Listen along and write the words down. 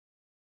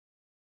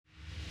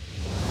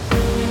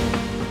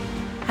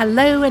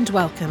Hello and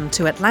welcome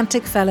to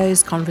Atlantic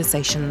Fellows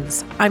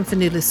Conversations. I'm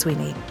Fionnuala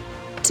Sweeney.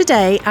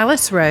 Today,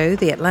 Alice Rowe,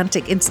 the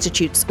Atlantic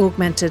Institute's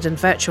Augmented and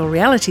Virtual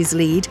Realities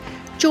lead,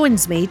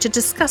 joins me to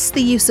discuss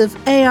the use of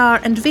AR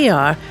and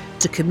VR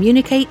to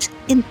communicate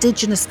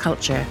Indigenous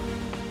culture.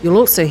 You'll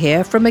also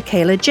hear from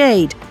Michaela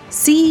Jade,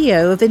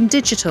 CEO of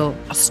Indigital,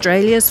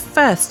 Australia's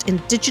first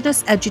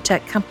Indigenous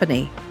edutech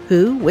company,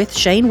 who, with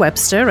Shane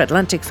Webster,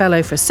 Atlantic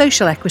Fellow for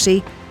Social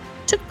Equity,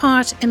 took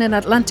part in an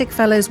Atlantic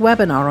Fellows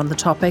webinar on the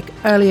topic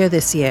earlier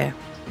this year.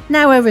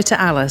 Now over to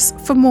Alice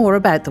for more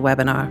about the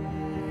webinar.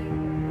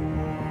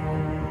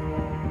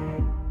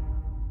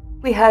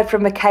 We heard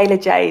from Michaela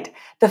Jade,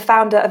 the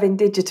founder of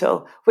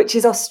Indigital, which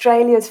is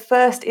Australia's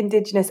first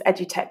Indigenous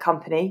edutech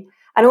company,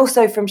 and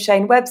also from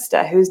Shane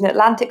Webster, who's an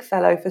Atlantic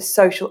Fellow for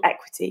Social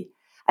Equity.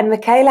 And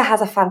Michaela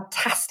has a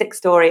fantastic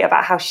story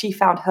about how she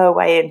found her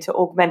way into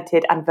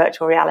augmented and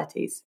virtual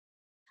realities.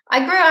 I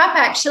grew up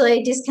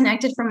actually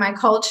disconnected from my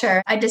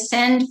culture. I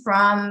descend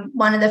from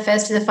one of the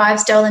first of the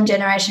five stolen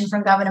generation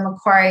from Governor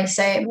Macquarie.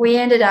 So we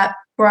ended up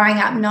growing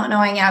up not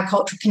knowing our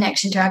cultural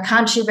connection to our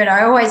country, but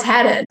I always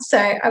had it. So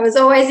I was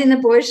always in the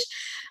bush,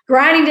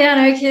 grinding down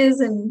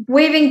ochres and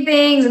weaving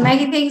things and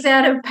making things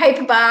out of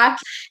paper bark.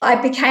 I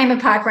became a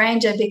park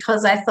ranger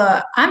because I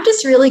thought, I'm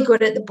just really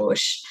good at the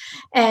bush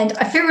and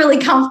I feel really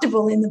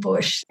comfortable in the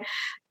bush.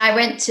 I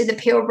went to the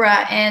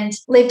Pilbara and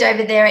lived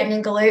over there at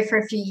Ningaloo for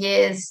a few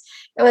years.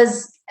 It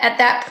was at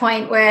that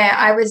point where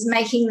I was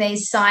making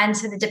these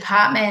signs for the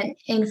department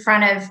in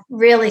front of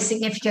really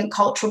significant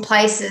cultural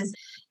places,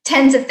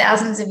 tens of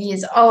thousands of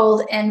years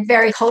old and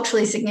very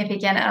culturally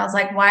significant. And I was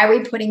like, why are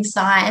we putting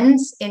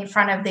signs in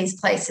front of these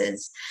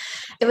places?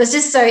 It was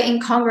just so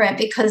incongruent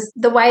because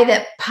the way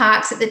that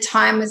Parks at the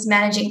time was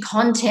managing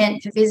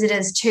content for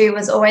visitors too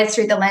was always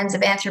through the lens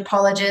of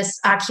anthropologists,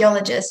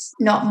 archaeologists,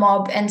 not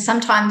mob. And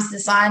sometimes the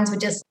signs were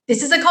just,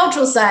 this is a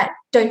cultural site,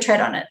 don't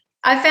tread on it.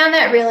 I found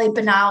that really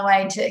banal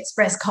way to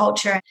express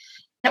culture.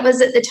 It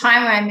was at the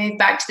time when I moved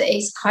back to the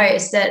East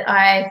Coast that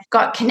I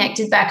got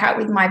connected back up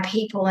with my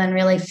people and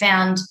really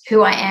found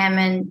who I am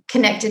and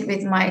connected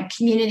with my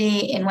community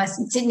in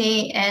Western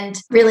Sydney and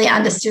really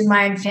understood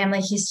my own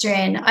family history.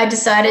 And I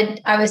decided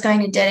I was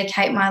going to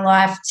dedicate my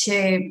life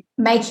to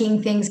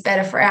making things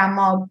better for our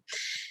mob.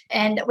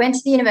 And went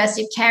to the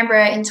University of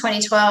Canberra in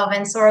 2012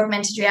 and saw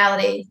augmented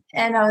reality.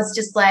 And I was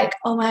just like,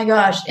 oh my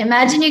gosh,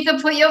 imagine you could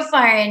put your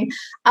phone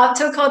up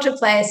to a cultural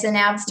place and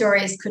our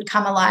stories could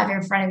come alive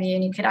in front of you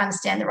and you could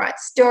understand the right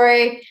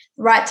story,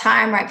 the right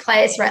time, right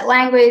place, right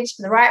language,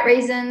 for the right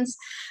reasons.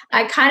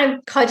 I kind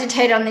of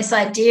cogitated on this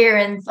idea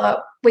and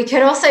thought we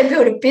could also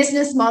build a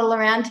business model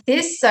around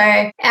this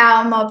so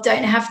our mob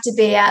don't have to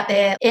be out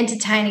there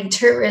entertaining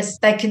tourists.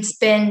 They could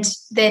spend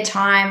their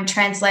time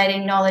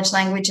translating knowledge,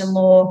 language and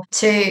law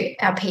to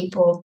our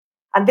people.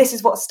 And this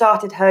is what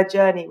started her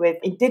journey with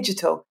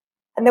Indigital.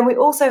 And then we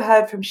also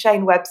heard from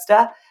Shane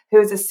Webster, who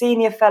is a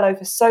senior fellow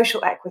for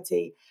Social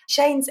Equity.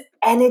 Shane's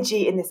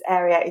energy in this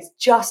area is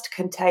just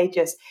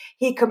contagious.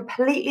 He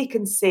completely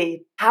can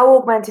see how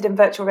augmented and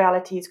virtual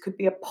realities could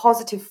be a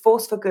positive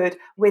force for good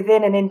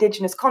within an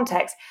Indigenous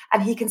context,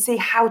 and he can see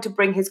how to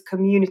bring his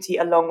community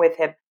along with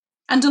him.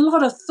 And a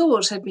lot of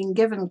thought had been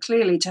given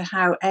clearly to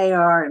how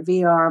AR and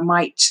VR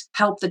might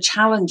help the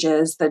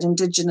challenges that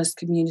Indigenous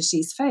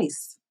communities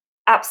face.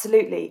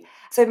 Absolutely.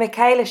 So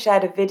Michaela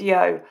shared a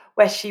video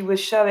where she was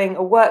showing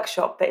a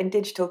workshop that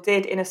Indigital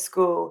did in a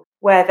school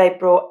where they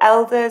brought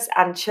elders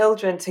and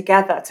children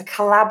together to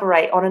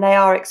collaborate on an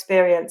AR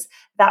experience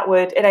that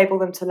would enable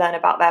them to learn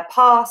about their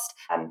past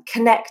and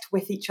connect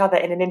with each other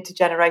in an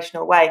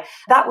intergenerational way.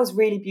 That was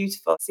really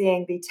beautiful,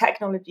 seeing the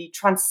technology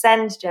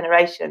transcend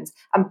generations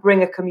and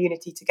bring a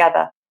community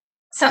together.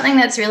 Something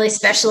that's really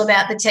special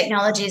about the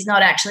technology is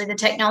not actually the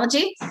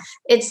technology.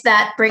 It's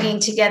that bringing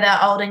together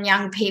old and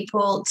young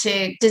people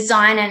to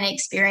design an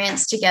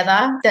experience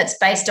together that's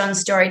based on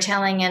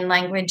storytelling and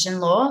language and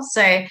law.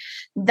 So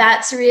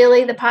that's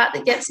really the part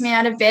that gets me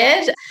out of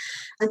bed.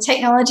 The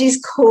technology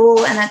is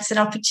cool and it's an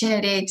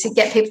opportunity to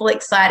get people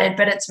excited,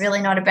 but it's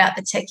really not about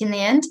the tech in the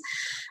end.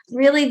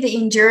 Really, the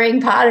enduring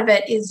part of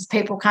it is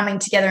people coming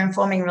together and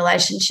forming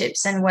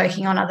relationships and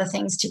working on other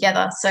things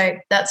together. So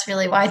that's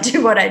really why I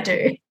do what I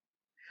do.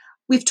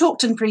 We've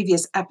talked in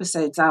previous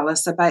episodes,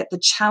 Alice, about the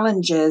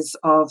challenges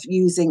of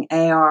using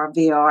AR,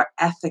 VR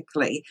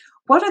ethically.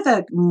 What are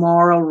the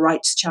moral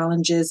rights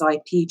challenges,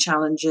 IP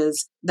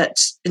challenges that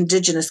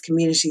Indigenous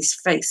communities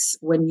face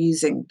when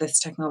using this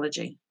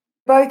technology?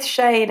 Both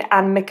Shane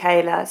and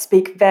Michaela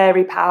speak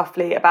very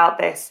powerfully about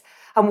this.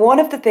 And one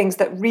of the things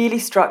that really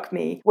struck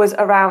me was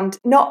around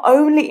not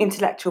only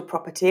intellectual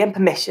property and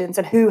permissions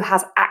and who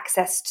has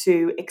access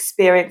to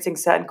experiencing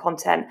certain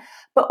content,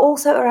 but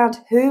also around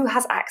who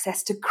has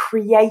access to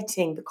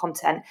creating the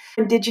content.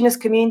 Indigenous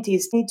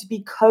communities need to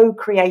be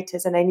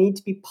co-creators and they need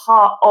to be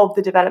part of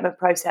the development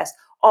process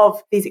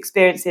of these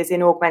experiences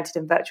in augmented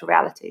and virtual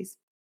realities.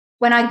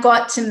 When I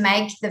got to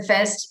make the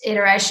first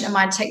iteration of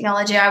my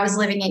technology, I was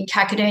living in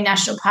Kakadu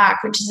National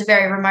Park, which is a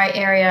very remote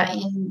area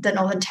in the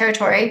Northern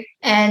Territory,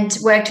 and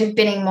worked with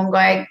Bining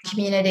Mongoi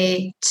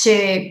community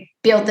to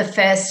build the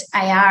first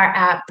AR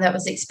app that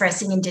was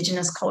expressing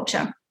Indigenous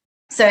culture.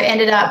 So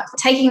ended up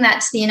taking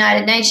that to the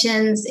United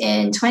Nations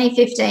in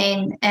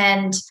 2015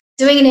 and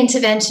doing an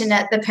intervention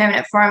at the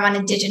Permanent Forum on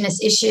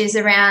Indigenous Issues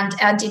around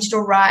our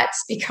digital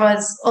rights,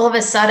 because all of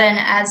a sudden,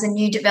 as a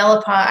new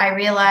developer, I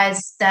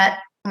realized that,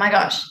 oh my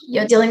gosh,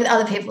 you're dealing with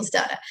other people's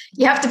data.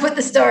 You have to put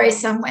the stories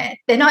somewhere.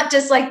 They're not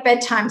just like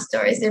bedtime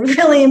stories. They're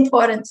really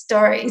important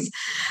stories.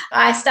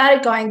 I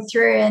started going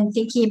through and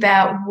thinking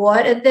about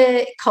what are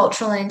the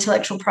cultural and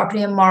intellectual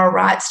property and moral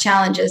rights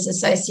challenges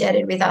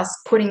associated with us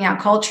putting our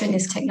culture in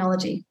this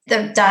technology.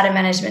 The data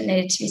management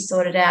needed to be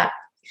sorted out.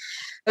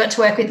 I got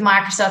to work with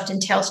Microsoft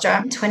and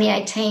Telstra in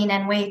 2018,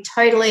 and we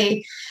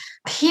totally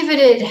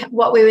pivoted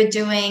what we were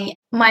doing.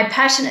 My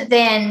passion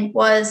then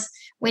was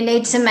we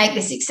need to make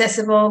this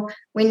accessible.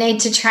 We need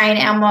to train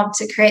our mob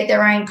to create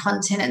their own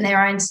content and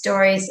their own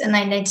stories, and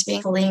they need to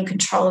be fully in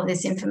control of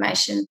this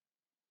information.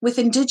 With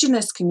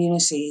Indigenous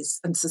communities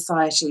and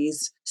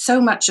societies,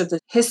 so much of the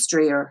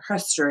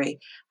history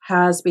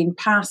has been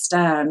passed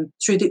down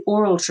through the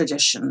oral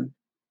tradition.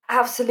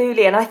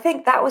 Absolutely. And I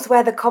think that was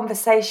where the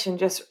conversation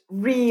just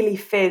really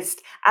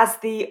fizzed as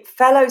the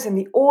fellows in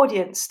the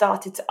audience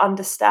started to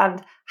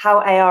understand how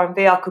AR and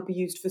VR could be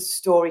used for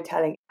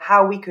storytelling,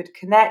 how we could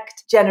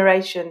connect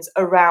generations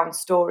around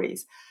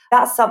stories.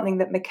 That's something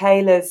that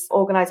Michaela's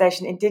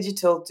organisation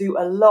Indigital do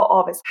a lot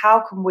of, is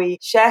how can we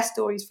share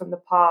stories from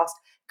the past,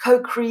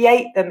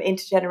 co-create them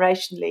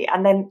intergenerationally,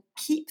 and then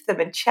keep them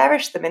and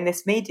cherish them in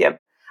this medium.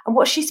 And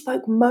what she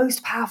spoke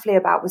most powerfully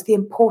about was the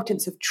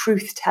importance of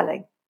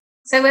truth-telling.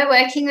 So we're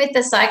working with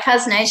the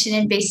Sycars Nation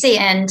in BC,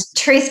 and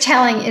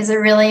truth-telling is a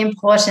really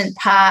important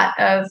part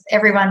of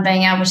everyone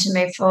being able to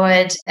move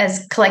forward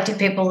as collective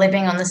people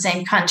living on the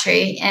same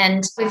country.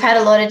 And we've had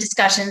a lot of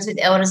discussions with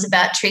elders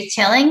about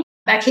truth-telling.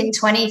 Back in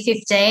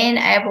 2015,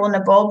 Abel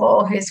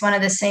Nabobo, who's one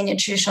of the senior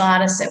traditional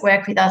artists that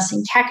work with us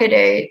in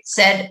Kakadu,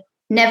 said,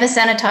 "Never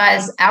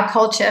sanitize our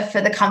culture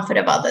for the comfort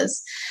of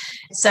others."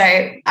 So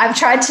I've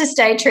tried to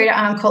stay true to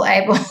Uncle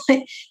Abel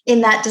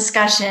in that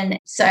discussion.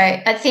 So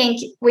I think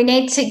we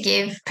need to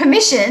give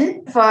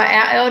permission for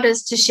our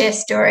elders to share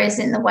stories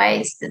in the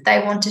ways that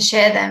they want to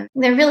share them.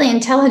 They're really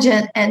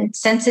intelligent and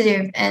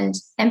sensitive and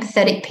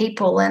empathetic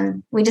people,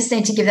 and we just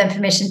need to give them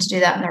permission to do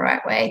that in the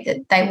right way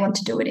that they want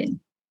to do it in.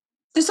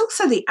 There's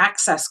also the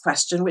access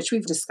question, which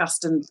we've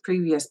discussed in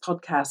previous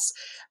podcasts.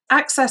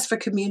 Access for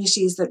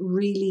communities that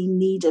really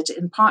need it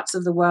in parts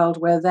of the world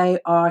where they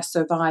are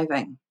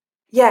surviving.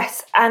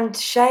 Yes, and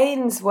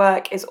Shane's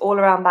work is all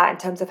around that in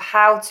terms of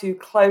how to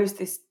close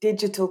this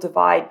digital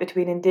divide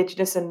between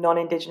Indigenous and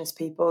non-Indigenous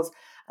peoples.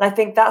 And I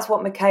think that's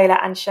what Michaela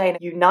and Shane are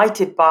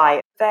united by.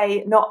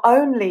 They not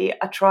only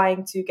are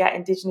trying to get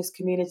Indigenous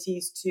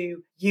communities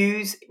to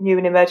use new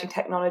and emerging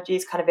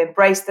technologies, kind of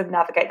embrace them,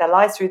 navigate their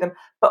lives through them,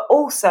 but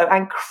also,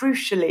 and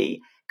crucially,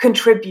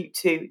 contribute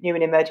to new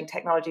and emerging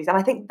technologies. And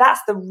I think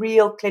that's the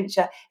real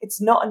clincher. It's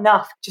not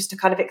enough just to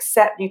kind of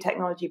accept new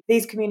technology.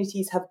 These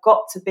communities have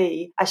got to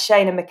be, as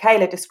Shane and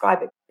Michaela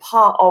describe it,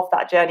 part of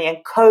that journey and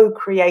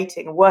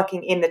co-creating,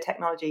 working in the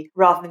technology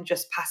rather than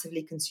just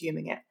passively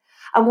consuming it.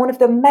 And one of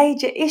the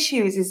major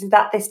issues is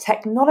that this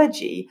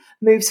technology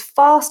moves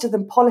faster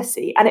than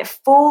policy, and it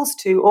falls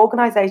to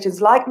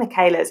organisations like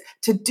Michaela's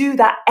to do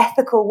that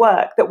ethical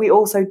work that we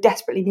also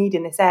desperately need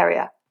in this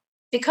area.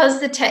 Because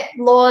the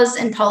laws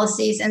and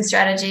policies and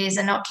strategies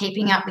are not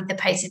keeping up with the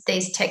pace of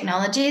these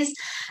technologies,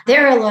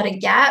 there are a lot of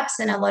gaps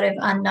and a lot of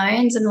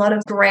unknowns and a lot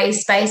of grey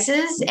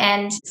spaces.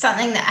 And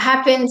something that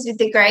happens with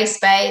the grey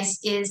space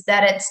is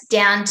that it's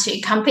down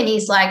to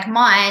companies like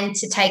mine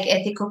to take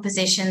ethical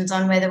positions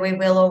on whether we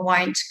will or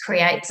won't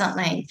create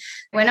something.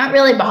 We're not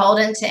really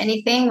beholden to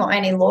anything or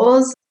any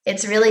laws.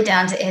 It's really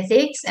down to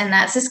ethics, and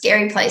that's a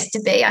scary place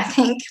to be, I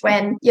think,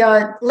 when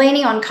you're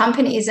leaning on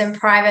companies and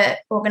private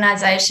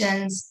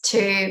organisations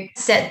to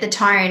set the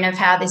tone of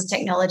how this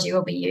technology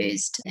will be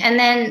used. And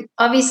then,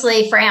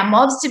 obviously, for our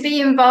mobs to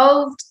be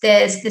involved,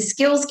 there's the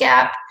skills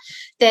gap,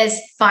 there's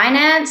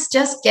finance.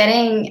 Just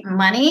getting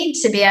money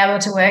to be able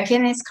to work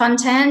in this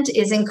content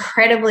is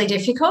incredibly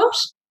difficult.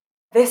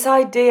 This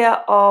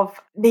idea of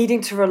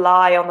needing to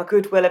rely on the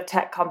goodwill of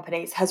tech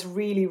companies has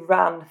really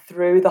run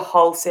through the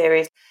whole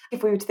series.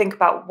 If we were to think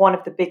about one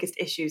of the biggest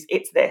issues,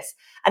 it's this.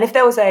 And if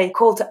there was a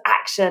call to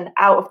action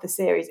out of the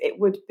series, it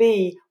would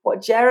be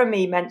what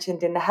Jeremy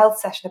mentioned in the health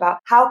session about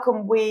how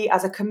can we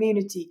as a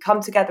community come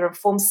together and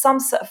form some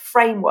sort of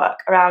framework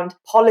around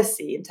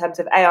policy in terms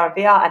of AR and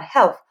VR and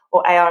health,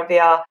 or AR and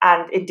VR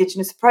and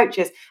Indigenous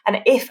approaches. And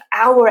if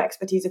our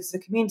expertise as a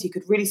community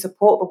could really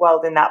support the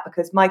world in that,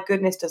 because my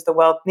goodness, does the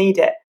world need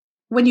it.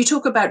 When you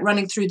talk about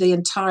running through the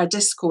entire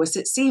discourse,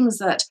 it seems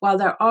that while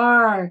there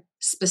are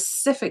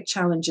specific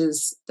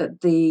challenges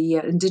that the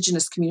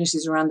Indigenous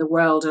communities around the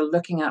world are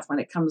looking at when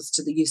it comes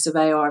to the use of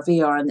AR,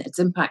 VR and its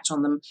impact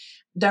on them,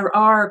 there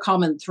are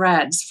common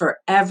threads for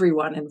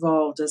everyone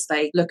involved as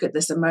they look at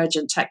this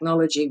emergent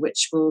technology,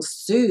 which will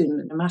soon,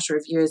 in a matter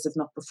of years, if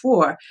not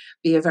before,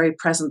 be a very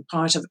present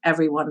part of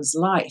everyone's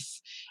life.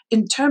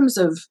 in terms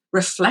of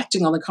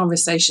reflecting on the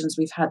conversations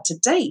we've had to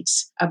date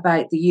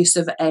about the use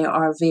of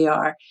AR,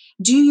 VR,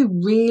 do you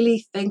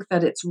really think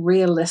that it's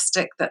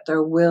realistic that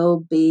there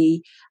will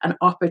be an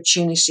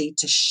opportunity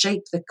to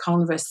shape the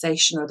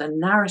conversation or the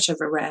narrative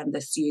around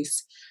this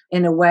use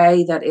in a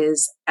way that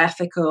is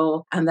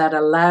ethical and that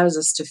allows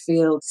us to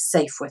feel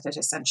safe with it,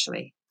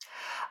 essentially?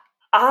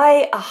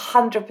 I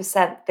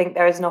 100% think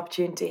there is an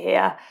opportunity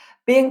here.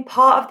 Being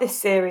part of this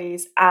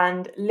series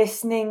and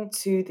listening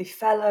to the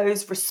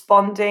fellows,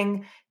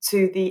 responding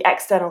to the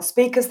external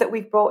speakers that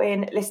we've brought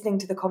in, listening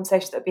to the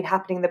conversations that have been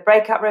happening in the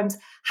breakout rooms,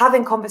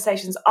 having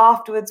conversations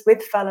afterwards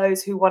with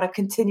fellows who want to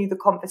continue the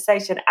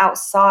conversation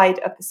outside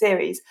of the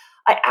series,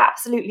 I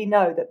absolutely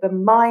know that the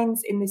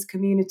minds in this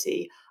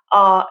community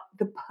are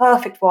the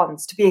perfect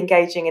ones to be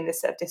engaging in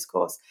this sort of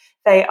discourse.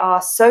 They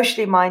are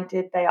socially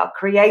minded, they are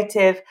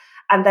creative,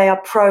 and they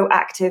are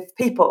proactive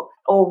people,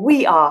 or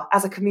we are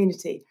as a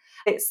community.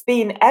 It's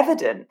been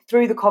evident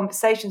through the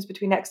conversations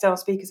between external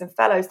speakers and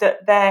fellows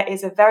that there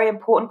is a very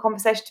important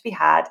conversation to be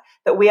had,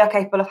 that we are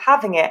capable of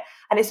having it.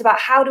 And it's about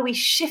how do we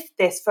shift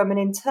this from an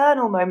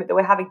internal moment that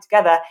we're having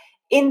together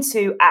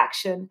into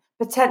action,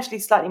 potentially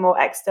slightly more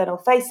external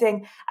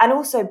facing, and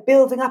also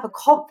building up a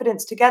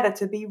confidence together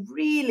to be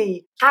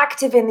really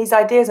active in these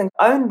ideas and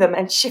own them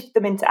and shift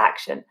them into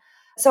action.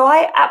 So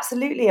I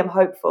absolutely am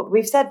hopeful.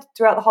 We've said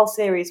throughout the whole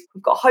series,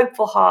 we've got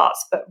hopeful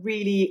hearts, but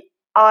really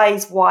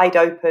eyes wide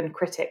open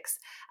critics.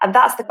 And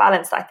that's the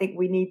balance that I think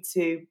we need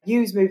to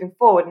use moving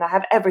forward. And I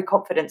have every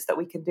confidence that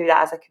we can do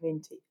that as a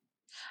community.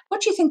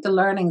 What do you think the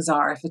learnings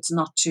are, if it's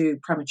not too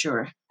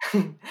premature?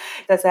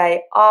 There's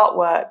a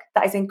artwork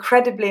that is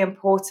incredibly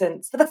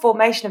important for the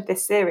formation of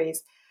this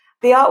series.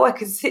 The artwork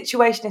is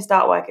situationist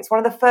artwork. It's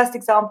one of the first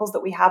examples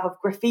that we have of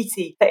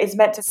graffiti that is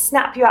meant to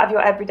snap you out of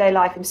your everyday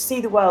life and see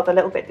the world a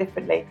little bit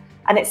differently.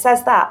 And it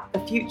says that the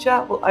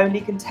future will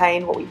only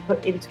contain what we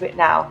put into it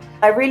now.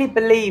 I really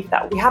believe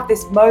that we have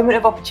this moment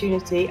of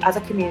opportunity as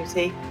a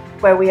community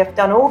where we have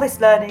done all this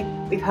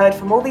learning, we've heard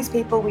from all these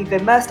people, we've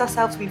immersed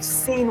ourselves, we've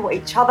seen what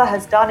each other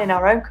has done in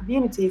our own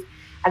communities.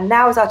 And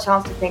now is our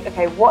chance to think,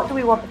 okay, what do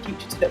we want the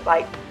future to look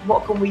like?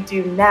 What can we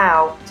do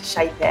now to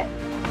shape it?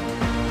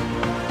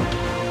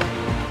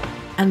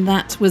 And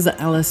that was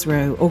Alice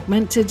Rowe,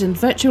 Augmented and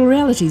Virtual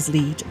Realities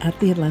Lead at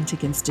the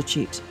Atlantic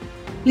Institute.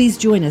 Please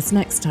join us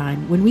next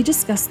time when we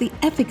discuss the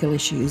ethical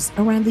issues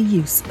around the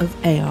use of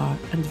AR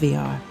and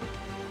VR.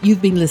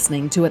 You've been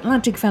listening to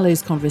Atlantic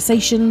Fellows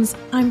Conversations.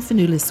 I'm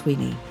Fionnuala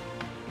Sweeney.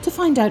 To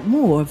find out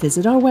more,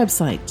 visit our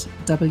website,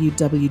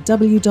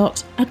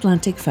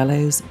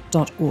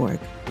 www.atlanticfellows.org.